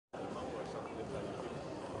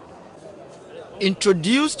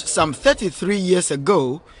Introduced some 33 years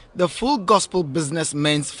ago, the Full Gospel Business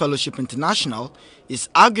Men's Fellowship International is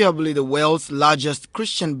arguably the world's largest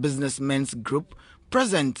Christian businessmen's group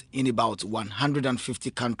present in about 150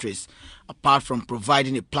 countries. Apart from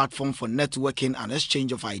providing a platform for networking and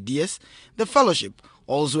exchange of ideas, the fellowship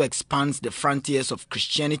also expands the frontiers of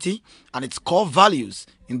Christianity and its core values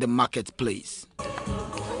in the marketplace.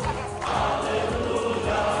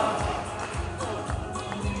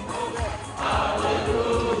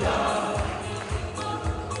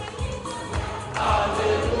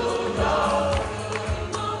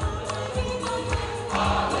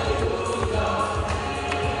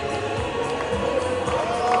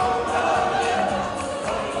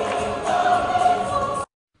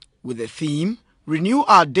 With the theme, Renew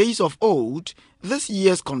Our Days of Old, this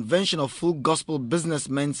year's convention of Full Gospel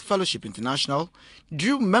Businessmen's Fellowship International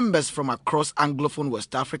drew members from across Anglophone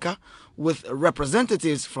West Africa with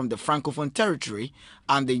representatives from the Francophone territory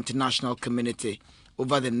and the international community.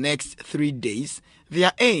 Over the next 3 days,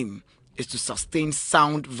 their aim is to sustain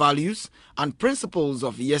sound values and principles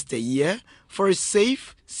of yesteryear for a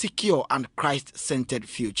safe, secure and Christ-centered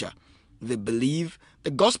future. They believe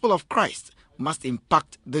the gospel of Christ must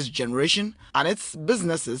impact this generation and its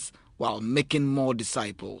businesses while making more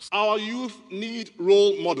disciples. Our youth need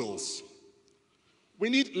role models.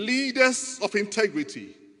 We need leaders of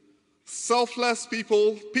integrity, selfless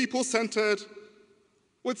people, people-centered,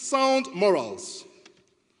 with sound morals.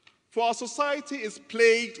 For our society is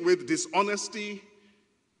plagued with dishonesty,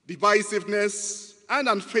 divisiveness, and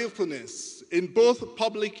unfaithfulness in both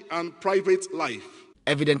public and private life.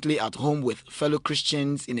 Evidently at home with fellow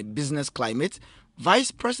Christians in a business climate, Vice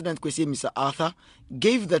President Kwesi Mr. Arthur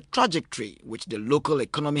gave the trajectory which the local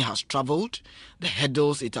economy has traveled, the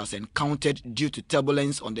hurdles it has encountered due to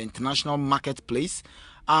turbulence on the international marketplace,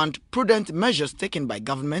 and prudent measures taken by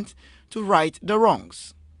government to right the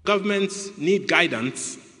wrongs. Governments need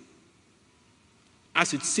guidance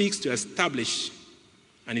as it seeks to establish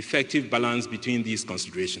an effective balance between these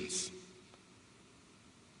considerations.